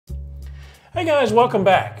Hey guys, welcome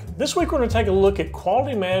back. This week we're going to take a look at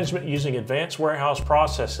quality management using advanced warehouse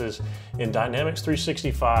processes in Dynamics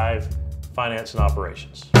 365 Finance and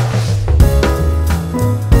Operations.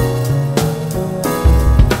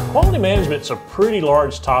 Quality management is a pretty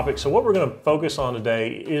large topic, so what we're going to focus on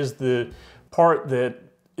today is the part that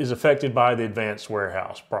is affected by the advanced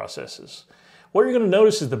warehouse processes. What you're going to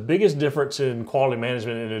notice is the biggest difference in quality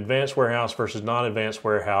management in advanced warehouse versus non-advanced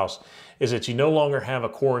warehouse is that you no longer have a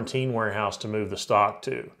quarantine warehouse to move the stock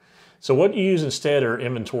to. So what you use instead are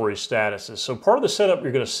inventory statuses. So part of the setup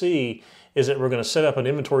you're going to see is that we're going to set up an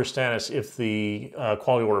inventory status if the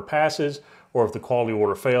quality order passes, or if the quality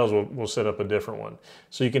order fails, we'll set up a different one.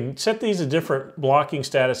 So you can set these at different blocking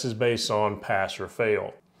statuses based on pass or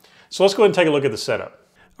fail. So let's go ahead and take a look at the setup.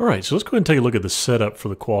 All right, so let's go ahead and take a look at the setup for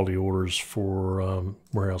the quality orders for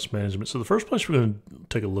warehouse management. So the first place we're going to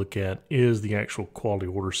take a look at is the actual quality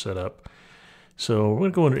order setup. So we're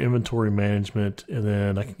going to go under inventory management, and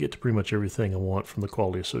then I can get to pretty much everything I want from the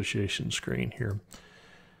quality association screen here.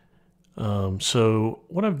 So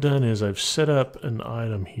what I've done is I've set up an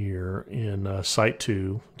item here in Site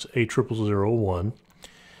 2. It's A0001.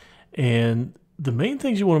 And the main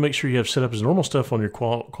things you want to make sure you have set up is normal stuff on your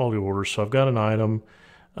quality orders. So I've got an item.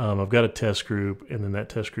 I've got a test group, and then that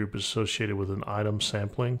test group is associated with an item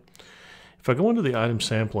sampling. If I go into the item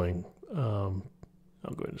sampling, I'll go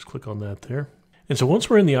ahead and just click on that there. And so once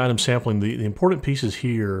we're in the item sampling, the important pieces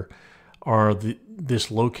here are this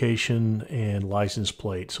location and license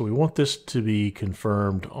plate. So we want this to be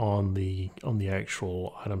confirmed on the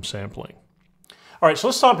actual item sampling. All right, so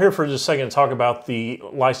let's stop here for just a second and talk about the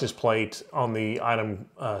license plate on the item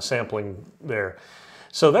sampling there.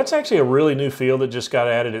 So that's actually a really new field that just got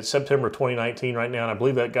added. It's September 2019 right now, and I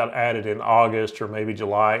believe that got added in August or maybe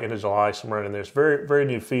July, end of July, somewhere in there. It's a very, very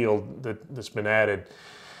new field that's been added.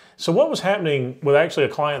 So what was happening with actually a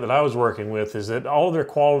client that I was working with is that all of their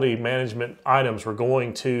quality management items were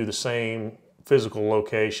going to the same physical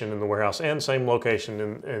location in the warehouse and same location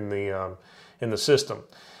in the system.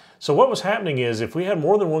 So what was happening is if we had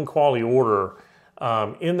more than one quality order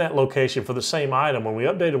in that location for the same item, when we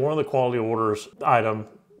updated one of the quality orders item,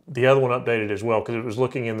 the other one updated as well because it was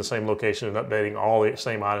looking in the same location and updating all the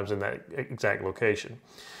same items in that exact location.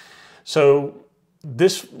 So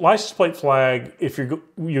this license plate flag,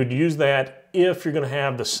 you'd use that if you're going to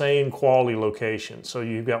have the same quality location. So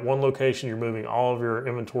you've got one location you're moving all of your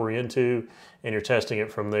inventory into and you're testing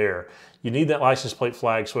it from there. You need that license plate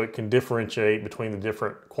flag so it can differentiate between the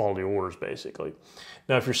different quality orders basically.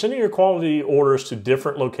 Now if you're sending your quality orders to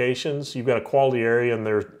different locations, you've got a quality area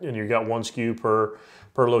and you've got one SKU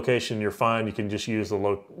per location, you're fine. You can just use the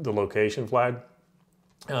location flag.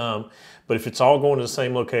 But if it's all going to the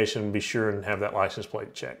same location, be sure and have that license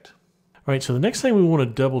plate checked. All right, so the next thing we want to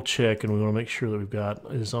double check and we want to make sure that we've got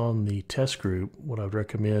is on the test group. What I would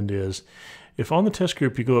recommend is if on the test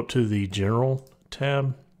group you go up to the General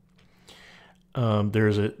tab,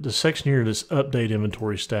 there's the section here that's Update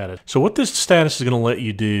Inventory Status. So what this status is going to let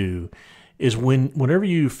you do is whenever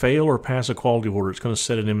you fail or pass a quality order, it's going to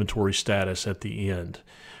set an inventory status at the end,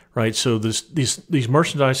 right? So these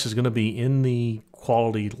merchandise is going to be in the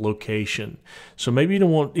quality location. So maybe you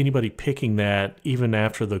don't want anybody picking that even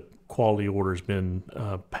after the quality order has been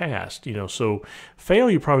passed. So fail,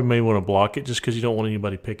 you probably may want to block it just because you don't want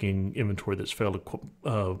anybody picking inventory that's failed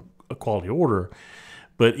a quality order.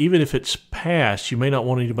 But even if it's passed, you may not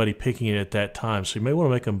want anybody picking it at that time. So you may want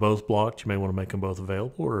to make them both blocked. You may want to make them both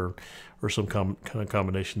available or some kind of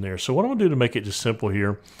combination there. So what I'm going to do to make it just simple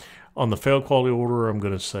here, on the failed quality order, I'm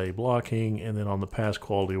going to say blocking, and then on the passed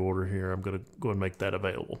quality order here, I'm going to go and make that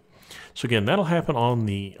available. So again, that'll happen on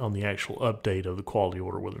the actual update of the quality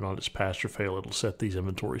order, whether or not it's passed or failed. It'll set these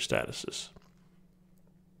inventory statuses.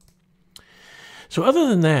 So other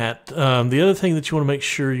than that, the other thing that you want to make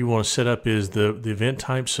sure you want to set up is the event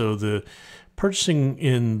type. So the purchasing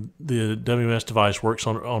in the WMS device works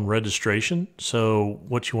on registration. So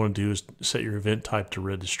what you want to do is set your event type to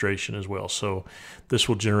registration as well. So this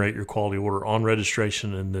will generate your quality order on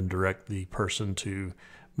registration and then direct the person to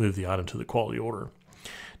move the item to the quality order.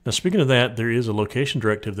 Now speaking of that, there is a location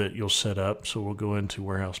directive that you'll set up. So we'll go into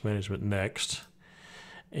warehouse management next,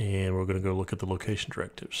 and we're going to go look at the location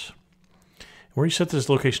directives. Where you set this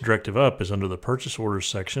location directive up is under the purchase orders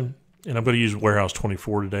section. And I'm going to use Warehouse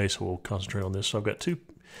 24 today, so we'll concentrate on this. So I've got two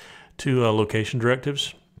location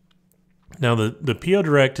directives. Now the PO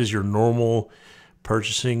direct is your normal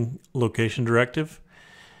purchasing location directive.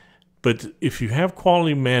 But if you have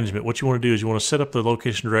quality management, what you want to do is you want to set up the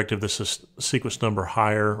location directive that's a sequence number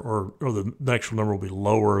higher, or the actual number will be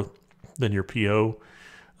lower than your PO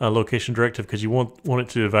location directive, because you want it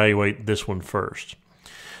to evaluate this one first.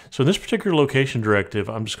 So in this particular location directive,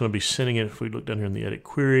 I'm just going to be sending it, if we look down here in the edit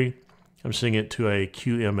query, I'm sending it to a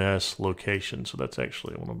QMS location. So that's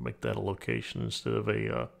actually, I want to make that a location instead of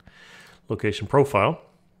a location profile.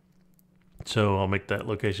 So I'll make that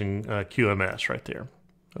location QMS right there.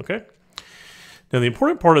 Okay. Now the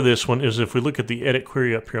important part of this one is if we look at the edit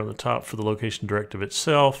query up here on the top for the location directive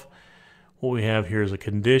itself, what we have here is a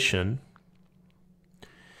condition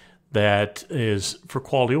that is for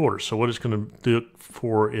quality order. So what it's going to do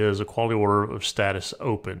for is a quality order of status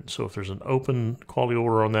open. So if there's an open quality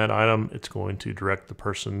order on that item, it's going to direct the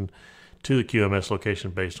person to the QMS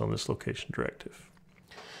location based on this location directive.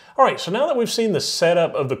 All right, so now that we've seen the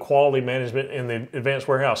setup of the quality management and the advanced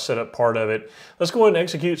warehouse setup part of it, let's go ahead and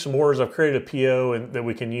execute some orders. I've created a PO that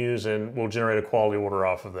we can use, and we'll generate a quality order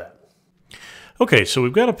off of that. Okay, so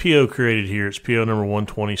we've got a PO created here. It's PO number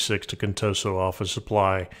 126 to Contoso Office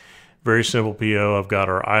Supply. Very simple PO. I've got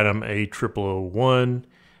our item A0001,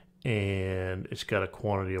 and it's got a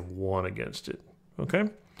quantity of 1 against it. Okay,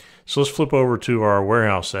 so let's flip over to our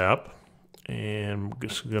warehouse app, and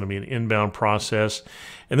it's going to be an inbound process.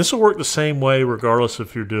 And this will work the same way regardless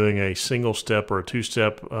if you're doing a single step or a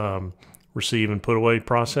two-step receive and put away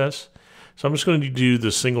process. So I'm just going to do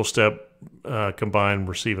the single step combined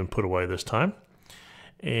receive and put away this time.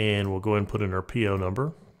 And we'll go ahead and put in our PO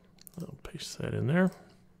number. I'll paste that in there.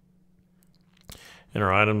 And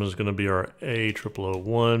our item is going to be our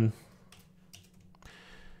A0001.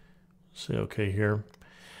 Say OK here.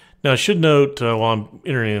 Now I should note while I'm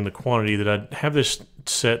entering in the quantity that I have this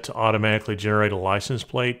set to automatically generate a license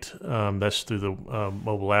plate. That's through the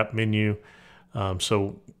mobile app menu.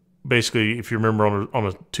 So basically, if you remember on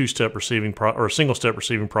a two-step receiving or a single-step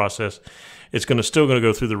receiving process, it's still going to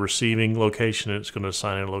go through the receiving location, and it's going to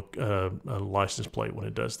assign a license plate when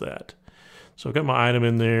it does that. So I've got my item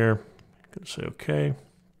in there. I'm going to say OK.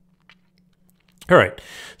 All right.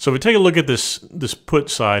 So if we take a look at this put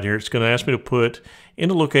side here, it's going to ask me to put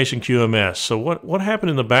into location QMS. So what happened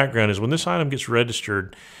in the background is when this item gets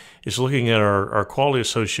registered, it's looking at our quality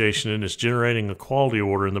association, and it's generating a quality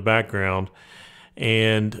order in the background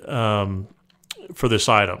and for this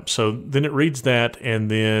item. So then it reads that and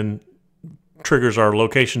then triggers our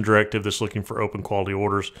location directive that's looking for open quality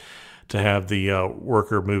orders to have the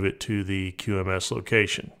worker move it to the QMS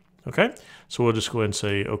location. Okay, so we'll just go ahead and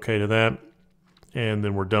say okay to that, and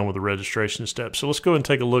then we're done with the registration step. So let's go ahead and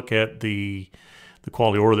take a look at the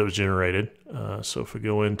quality order that was generated. So if we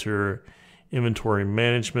go into inventory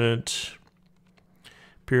management,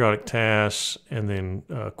 periodic tasks, and then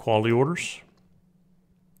quality orders.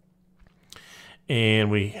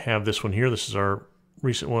 And we have this one here. This is our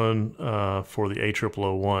recent one for the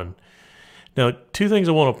A0001. Now, two things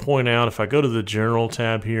I want to point out. If I go to the General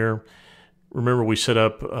tab here, remember we set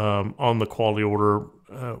up on the quality order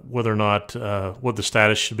whether or not what the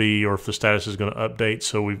status should be, or if the status is going to update.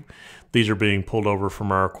 So these are being pulled over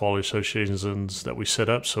from our quality associations that we set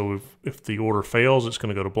up. So if the order fails, it's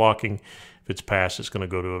going to go to blocking. If it's passed, it's going to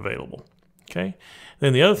go to available. Okay.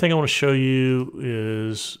 Then the other thing I want to show you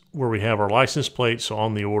is where we have our license plate. So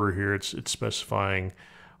on the order here, it's specifying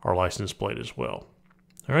our license plate as well.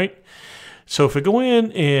 All right. So if we go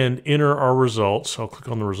in and enter our results, I'll click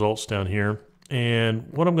on the results down here.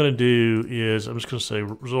 And what I'm going to do is I'm just going to say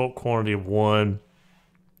result quantity of 1.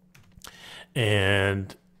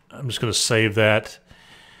 And I'm just going to save that.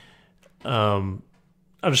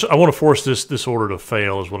 I want to force this order to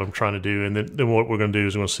fail is what I'm trying to do. And then what we're going to do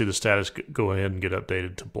is we're going to see the status go ahead and get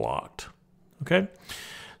updated to blocked. Okay.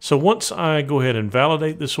 So once I go ahead and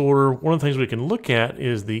validate this order, one of the things we can look at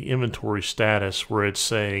is the inventory status where it's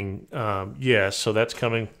saying yes. So that's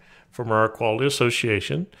coming from our quality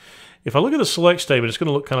association. If I look at the select statement, it's going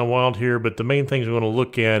to look kind of wild here, but the main things we want to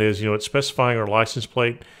look at is, it's specifying our license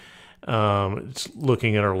plate. It's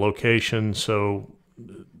looking at our location. So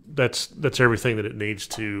that's everything that it needs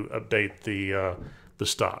to update the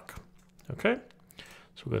stock. Okay.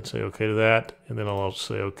 So we're going to say okay to that, and then I'll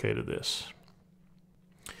also say okay to this.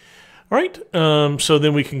 All right, so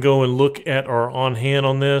then we can go and look at our on hand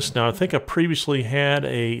on this. Now I think I previously had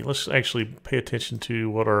let's actually pay attention to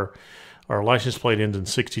what our license plate ends in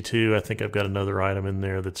 62. I think I've got another item in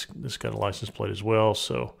there that's got a license plate as well.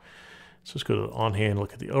 So let's go to on hand,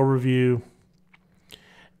 look at the overview,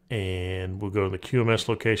 and we'll go to the QMS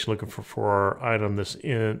location looking for our item that's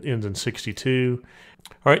ends in 62.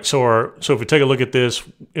 All right, so if we take a look at this,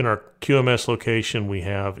 in our QMS location, we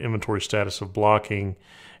have inventory status of blocking,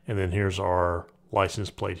 and then here's our license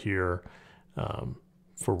plate here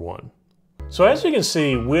for 1. So as you can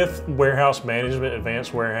see, with warehouse management,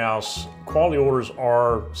 advanced warehouse, quality orders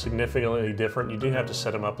are significantly different. You do have to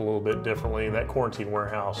set them up a little bit differently. That quarantine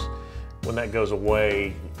warehouse when that goes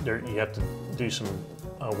away, you have to do some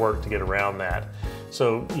work to get around that.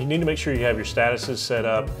 So you need to make sure you have your statuses set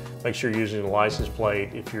up, make sure you're using the license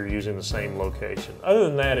plate if you're using the same location. Other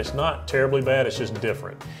than that, it's not terribly bad, it's just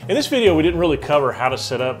different. In this video, we didn't really cover how to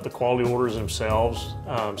set up the quality orders themselves.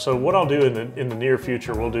 So what I'll do in the near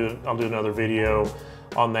future, I'll do another video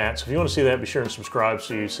on that. So if you want to see that, be sure and subscribe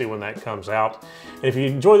so you see when that comes out. And if you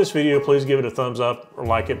enjoy this video, please give it a thumbs up or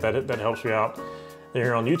like it. That helps me out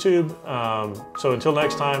here on YouTube. So until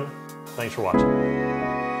next time, thanks for watching.